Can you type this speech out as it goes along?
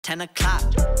10 o'clock.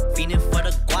 Feeling for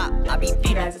the guap. I be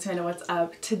Hey guys, it's Amanda. What's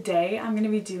up? Today I'm going to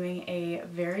be doing a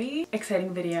very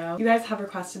exciting video. You guys have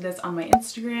requested this on my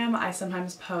Instagram. I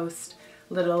sometimes post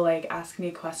little like ask me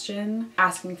a question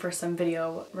asking for some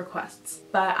video requests,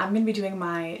 but I'm gonna be doing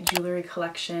my jewelry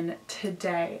collection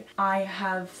today. I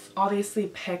have obviously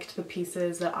picked the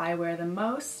pieces that I wear the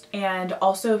most and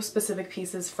also specific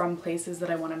pieces from places that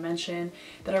I want to mention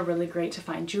that are really great to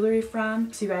find jewelry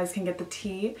from, so you guys can get the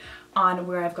tea on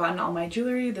where I've gotten all my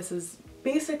jewelry. This is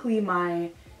basically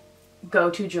my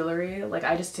go-to jewelry. Like,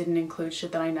 I just didn't include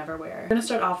shit that I never wear. I'm gonna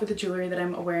start off with the jewelry that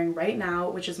I'm wearing right now,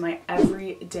 which is my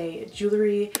everyday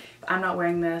jewelry. If I'm not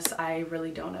wearing this, I really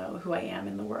don't know who I am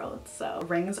in the world. So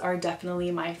rings are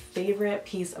definitely my favorite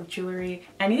piece of jewelry.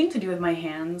 Anything to do with my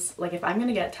hands, like if I'm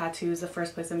gonna get tattoos, the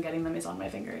first place I'm getting them is on my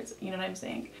fingers. You know what I'm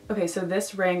saying? Okay, so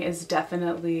this ring is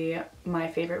definitely my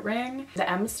favorite ring. The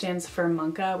M stands for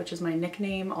Monka, which is my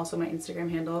nickname, also my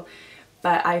Instagram handle.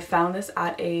 But I found this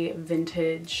at a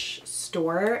vintage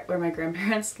store where my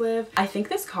grandparents live. I think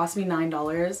this cost me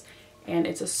 $9 and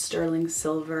it's a sterling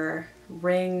silver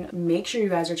ring. Make sure you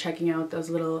guys are checking out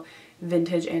those little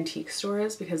vintage antique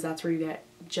stores because that's where you get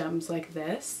gems like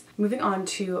this. Moving on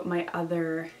to my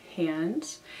other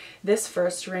hand. This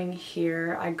first ring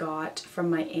here I got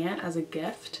from my aunt as a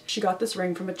gift. She got this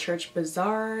ring from a church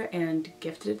bazaar and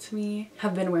gifted it to me.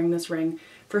 Have been wearing this ring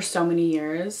for so many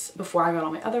years. Before I got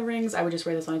all my other rings, I would just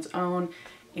wear this on its own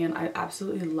and I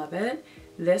absolutely love it.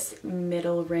 This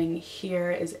middle ring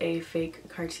here is a fake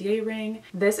Cartier ring.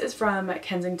 This is from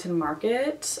Kensington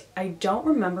Market. I don't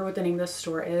remember what the name of the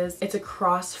store is. It's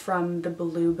across from the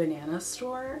Blue Banana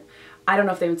store. I don't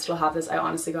know if they would still have this. I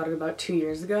honestly got it about 2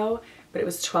 years ago, but it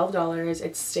was $12.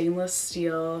 It's stainless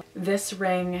steel. This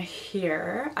ring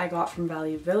here I got from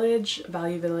Value Village.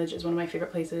 Value Village is one of my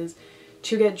favorite places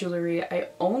to get jewelry. I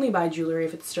only buy jewelry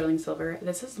if it's sterling silver.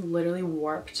 This is literally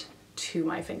warped to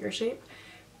my finger shape,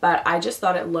 but I just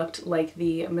thought it looked like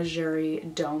the Missouri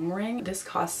dome ring. This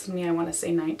cost me, I want to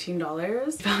say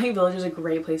 $19. Value Village is a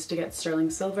great place to get sterling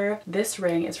silver. This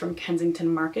ring is from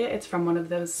Kensington Market. It's from one of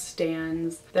those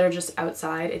stands that are just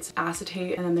outside. It's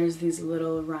acetate and then there's these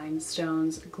little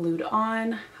rhinestones glued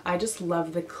on. I just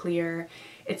love the clear.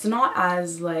 It's not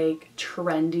as like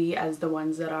trendy as the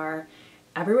ones that are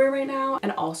everywhere right now,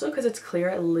 and also because it's clear,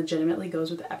 it legitimately goes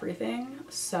with everything.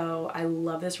 So I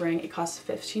love this ring. It costs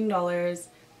 $15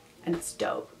 and it's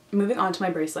dope. Moving on to my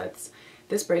bracelets.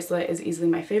 This bracelet is easily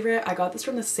my favorite. I got this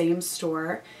from the same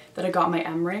store that I got my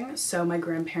M ring, so my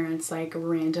grandparents' like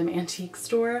random antique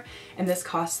store, and this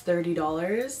costs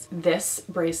 $30. This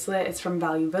bracelet is from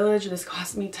Value Village. This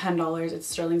cost me $10. It's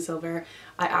sterling silver.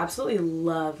 I absolutely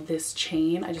love this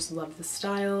chain. I just love the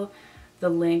style, the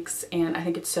links, and I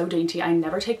think it's so dainty. I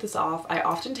never take this off. I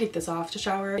often take this off to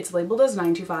shower. It's labeled as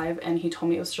 925 and he told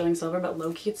me it was sterling silver, but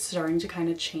low-key it's starting to kind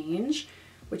of change,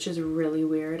 which is really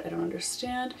weird. I don't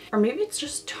understand. Or maybe it's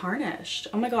just tarnished.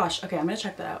 Oh my gosh. Okay, I'm gonna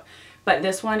check that out. But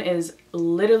this one is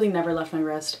literally never left my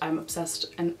wrist. I'm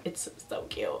obsessed and it's so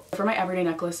cute. For my everyday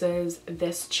necklaces,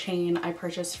 this chain I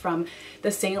purchased from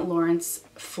the St. Lawrence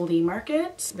flea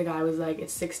market. The guy was like,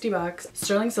 it's 60 bucks,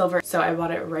 sterling silver. So I bought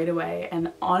it right away.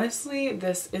 And honestly,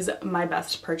 this is my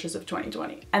best purchase of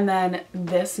 2020. And then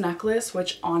this necklace,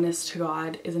 which honest to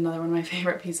God is another one of my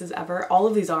favorite pieces ever. All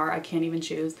of these are, I can't even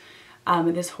choose.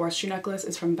 This horseshoe necklace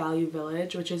is from Value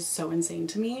Village, which is so insane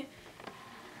to me.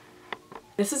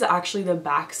 This is actually the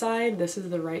back side, this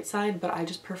is the right side, but I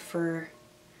just prefer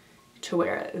to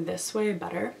wear it this way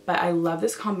better. But I love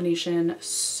this combination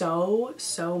so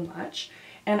much,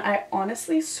 and I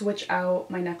honestly switch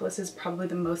out my necklaces probably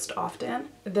the most often.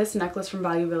 This necklace from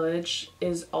Value Village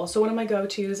is also one of my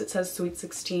go-tos. It says Sweet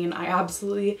 16. I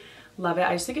absolutely love it.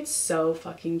 I just think it's so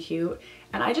fucking cute,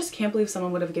 and I just can't believe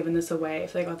someone would have given this away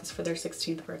if they got this for their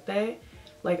 16th birthday.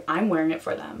 Like, I'm wearing it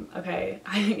for them, okay?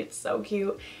 I think it's so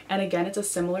cute. And again, it's a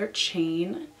similar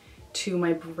chain to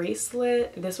my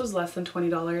bracelet. This was less than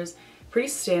 $20. Pretty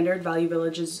standard. Value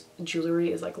Village's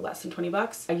jewelry is like less than 20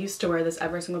 bucks. I used to wear this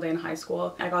every single day in high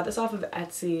school. I got this off of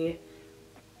Etsy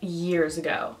years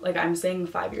ago. Like, I'm saying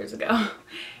 5 years ago.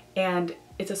 And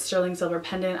it's a sterling silver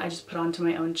pendant I just put onto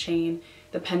my own chain.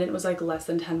 The pendant was like less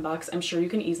than 10 bucks. I'm sure you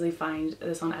can easily find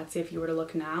this on Etsy if you were to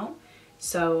look now.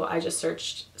 So I just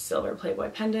searched silver Playboy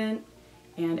pendant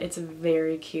and it's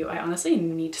very cute. I honestly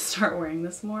need to start wearing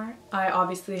this more. I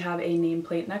obviously have a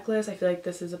nameplate necklace. I feel like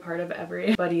this is a part of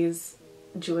everybody's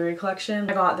jewelry collection.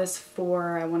 I got this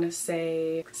for, I want to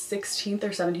say 16th or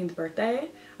 17th birthday.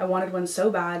 I wanted one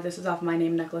so bad. This is off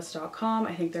mynamenecklace.com.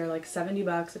 I think they're like 70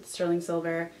 bucks. It's sterling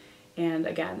silver. And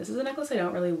again, this is a necklace I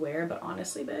don't really wear, but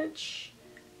honestly, bitch,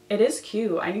 It is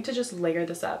cute. I need to just layer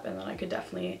this up and then I could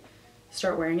definitely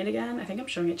start wearing it again. I think I'm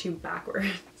showing it to you backwards.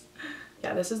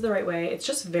 Yeah, this is the right way. It's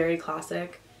just very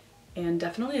classic and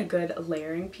definitely a good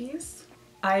layering piece.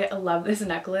 I love this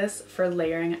necklace for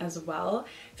layering as well.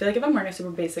 I feel like if I'm wearing a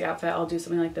super basic outfit, I'll do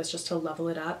something like this just to level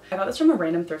it up. I got this from a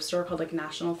random thrift store called like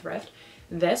National Thrift.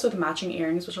 This with matching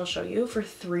earrings, which I'll show you, for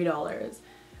 $3.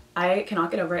 I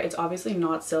cannot get over it. It's obviously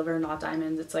not silver, not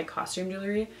diamonds. It's like costume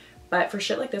jewelry. But for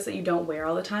shit like this that you don't wear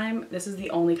all the time, this is the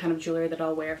only kind of jewelry that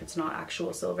I'll wear if it's not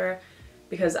actual silver,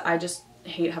 because I just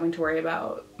hate having to worry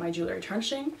about my jewelry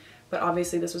tarnishing. But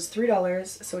obviously this was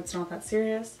 $3, so it's not that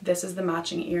serious. This is the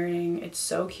matching earring. It's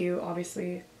so cute.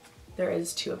 Obviously there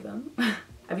is 2 of them.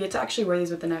 I've yet to actually wear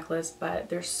these with the necklace, but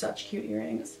they're such cute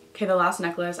earrings. Okay, the last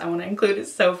necklace I want to include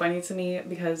is so funny to me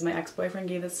because my ex-boyfriend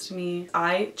gave this to me.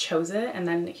 I chose it and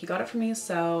then he got it for me,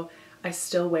 so I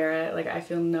still wear it. Like, I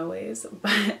feel no ways,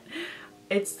 but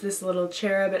it's this little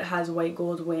cherub. It has white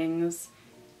gold wings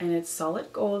and it's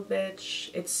solid gold,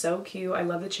 bitch. It's so cute. I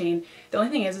love the chain. The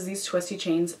only thing is these twisty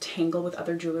chains tangle with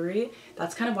other jewelry.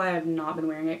 That's kind of why I've not been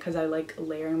wearing it, because I like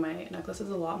layering my necklaces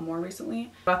a lot more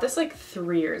recently. I got this like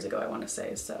 3 years ago, I want to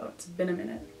say, so it's been a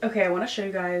minute. Okay, I want to show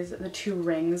you guys the 2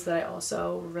 rings that I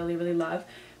also really, really love,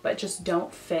 but just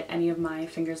don't fit any of my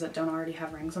fingers that don't already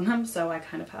have rings on them, so I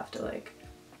kind of have to like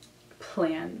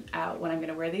plan out when I'm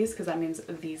gonna wear these, because that means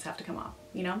these have to come off,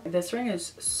 you know? This ring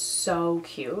is so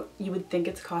cute. You would think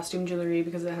it's costume jewelry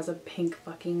because it has a pink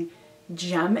fucking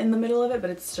gem in the middle of it,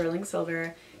 but it's sterling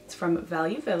silver. It's from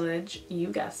Value Village, you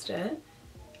guessed it,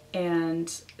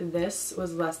 and this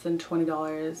was less than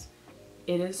 $20.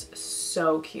 It is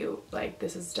so cute. Like,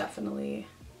 this is definitely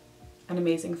an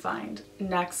amazing find.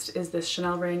 Next is this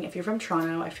Chanel ring. If you're from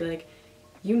Toronto, I feel like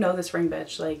you know this ring,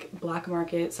 bitch. Like, Black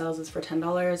Market sells this for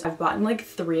 $10. I've bought like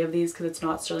 3 of these because it's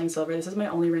not sterling silver. This is my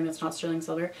only ring that's not sterling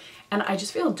silver. And I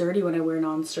just feel dirty when I wear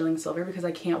non-sterling silver because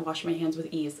I can't wash my hands with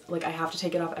ease. Like, I have to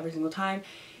take it off every single time.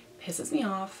 Pisses me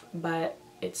off, but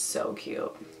it's so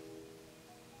cute.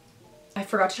 I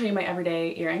forgot to show you my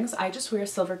everyday earrings. I just wear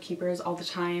silver keepers all the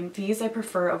time. These I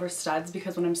prefer over studs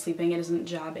because when I'm sleeping it doesn't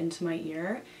jab into my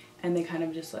ear and they kind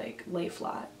of just like lay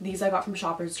flat. These I got from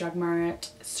Shoppers Drug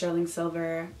Mart, sterling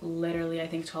silver, literally I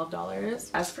think $12.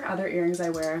 As for other earrings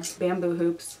I wear, bamboo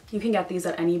hoops. You can get these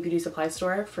at any beauty supply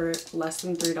store for less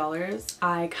than $3.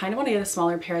 I kind of want to get a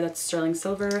smaller pair that's sterling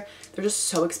silver. They're just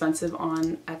so expensive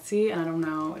on Etsy and I don't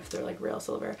know if they're like real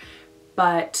silver.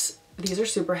 But these are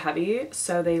super heavy,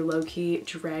 so they low-key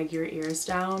drag your ears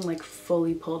down, like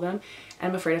fully pull them.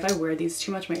 And I'm afraid if I wear these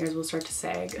too much, my ears will start to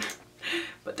sag.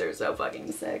 But they're so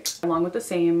fucking sick. Along with the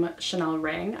same Chanel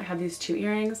ring, I have these 2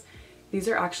 earrings. These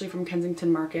are actually from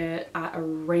Kensington Market at a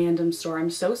random store.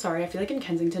 I'm so sorry. I feel like in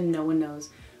Kensington, no one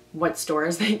knows what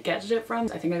stores they get shit from.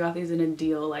 I think I got these in a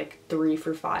deal like 3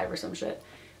 for $5 or some shit.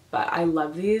 But I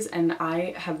love these and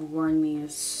I have worn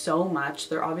these so much.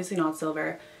 They're obviously not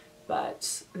silver,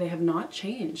 but they have not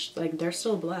changed. Like, they're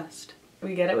still blessed.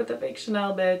 We get it with the fake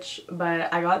Chanel, bitch,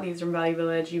 but I got these from Value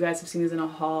Village. You guys have seen these in a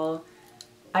haul.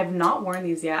 I've not worn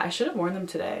these yet. I should have worn them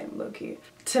today, low-key.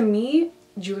 To me,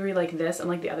 jewelry like this and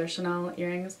like the other Chanel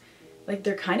earrings, like,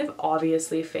 they're kind of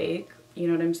obviously fake. You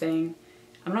know what I'm saying?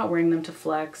 I'm not wearing them to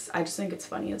flex. I just think it's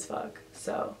funny as fuck.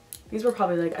 So these were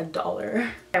probably like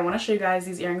 $1. I want to show you guys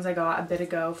these earrings I got a bit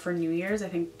ago for New Year's, I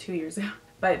think 2 years ago.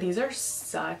 But these are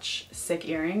such sick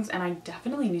earrings and I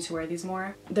definitely need to wear these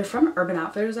more. They're from Urban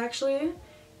Outfitters actually,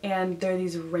 and they're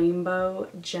these rainbow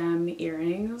gem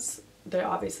earrings. They're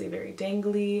obviously very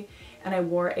dangly, and I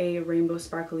wore a rainbow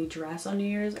sparkly dress on New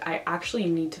Year's. I actually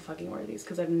need to fucking wear these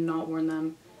because I've not worn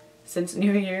them since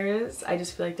New Year's. I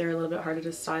just feel like they're a little bit harder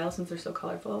to style since they're so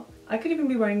colorful. I could even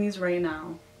be wearing these right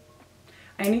now.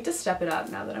 I need to step it up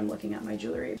now that I'm looking at my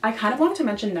jewelry. I kind of wanted to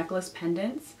mention necklace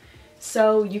pendants.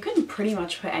 So you can pretty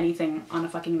much put anything on a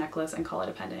fucking necklace and call it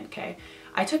a pendant, okay?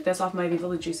 I took this off my Viva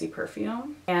La Juicy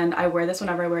perfume and I wear this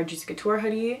whenever I wear a Juicy Couture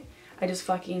hoodie. I just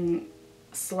fucking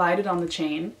slide it on the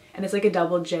chain and it's like a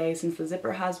double J since the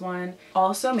zipper has one.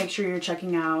 Also, make sure you're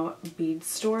checking out bead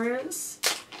stores.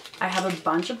 I have a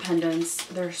bunch of pendants.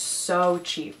 They're so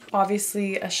cheap.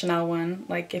 Obviously a Chanel one,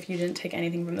 like if you didn't take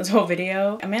anything from this whole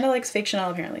video. Amanda likes fake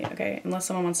Chanel apparently, okay? Unless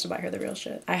someone wants to buy her the real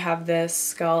shit. I have this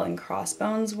skull and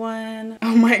crossbones one.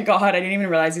 Oh my god, I didn't even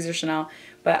realize these are Chanel.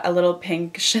 But a little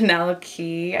pink Chanel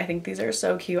key. I think these are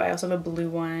so cute. I also have a blue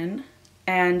one.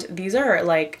 And these are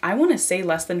like, I want to say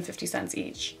less than 50 cents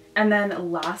each. And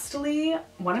then lastly,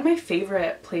 one of my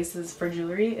favorite places for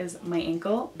jewelry is my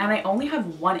ankle. And I only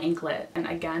have one anklet. And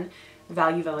again,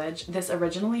 Value Village. This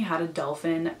originally had a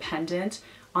dolphin pendant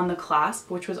on the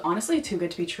clasp, which was honestly too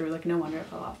good to be true. Like, no wonder it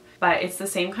fell off. but it's the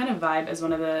same kind of vibe as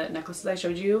one of the necklaces I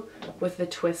showed you with the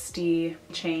twisty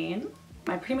chain.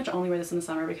 I pretty much only wear this in the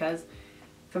summer because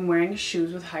if I'm wearing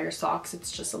shoes with higher socks, it's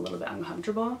just a little bit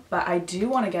uncomfortable. But I do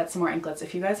want to get some more anklets.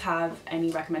 If you guys have any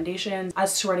recommendations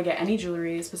as to where to get any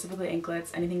jewelry, specifically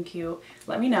anklets, anything cute,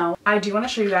 let me know. I do want to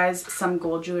show you guys some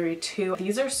gold jewelry too.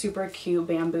 These are super cute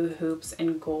bamboo hoops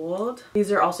in gold.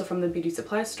 These are also from the beauty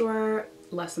supply store,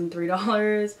 less than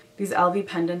 $3. These LV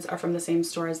pendants are from the same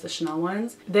store as the Chanel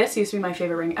ones. This used to be my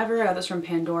favorite ring ever. I got this from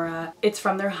Pandora. It's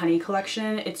from their honey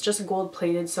collection. It's just gold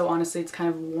plated, so honestly it's kind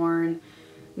of worn.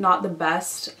 Not the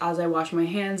best as I wash my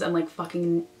hands and like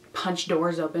fucking punch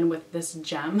doors open with this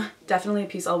gem. Definitely a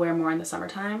piece I'll wear more in the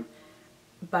summertime,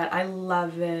 but I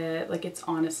love it. Like, it's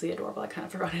honestly adorable. I kind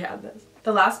of forgot I had this.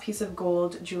 The last piece of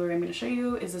gold jewelry I'm going to show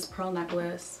you is this pearl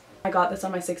necklace. I got this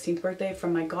on my 16th birthday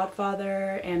from my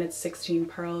godfather, and it's 16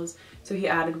 pearls, so he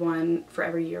added one for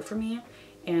every year for me.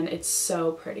 And it's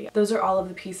so pretty. Those are all of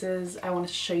the pieces I wanted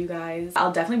to show you guys.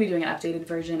 I'll definitely be doing an updated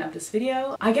version of this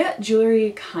video. I get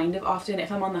jewelry kind of often.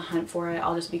 If I'm on the hunt for it,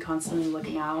 I'll just be constantly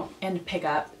looking out and pick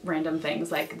up random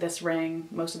things like this ring.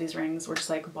 Most of these rings were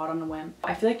just like bought on a whim.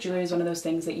 I feel like jewelry is one of those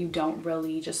things that you don't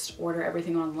really just order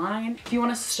everything online. If you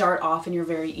want to start off and you're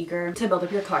very eager to build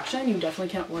up your collection, you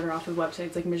definitely can't order off of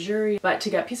websites like Missouri. But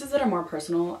to get pieces that are more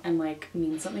personal and like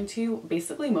mean something to you,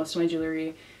 basically most of my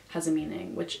jewelry has a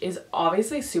meaning, which is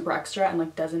obviously super extra and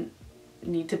like doesn't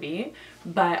need to be,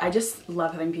 but I just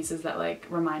love having pieces that like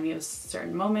remind me of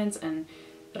certain moments and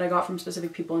that I got from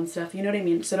specific people and stuff, you know what I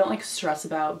mean? So don't like stress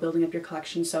about building up your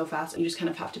collection so fast. You just kind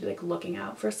of have to be like looking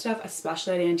out for stuff,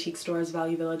 especially at antique stores,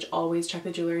 Value Village. Always check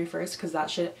the jewelry first because that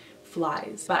shit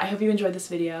flies. But I hope you enjoyed this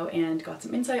video and got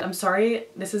some insight. I'm sorry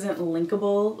this isn't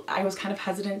linkable. I was kind of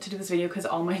hesitant to do this video because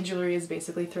all my jewelry is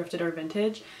basically thrifted or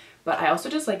vintage. But I also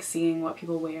just like seeing what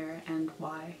people wear and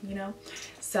why, you know?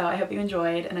 So I hope you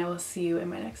enjoyed, and I will see you in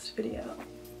my next video.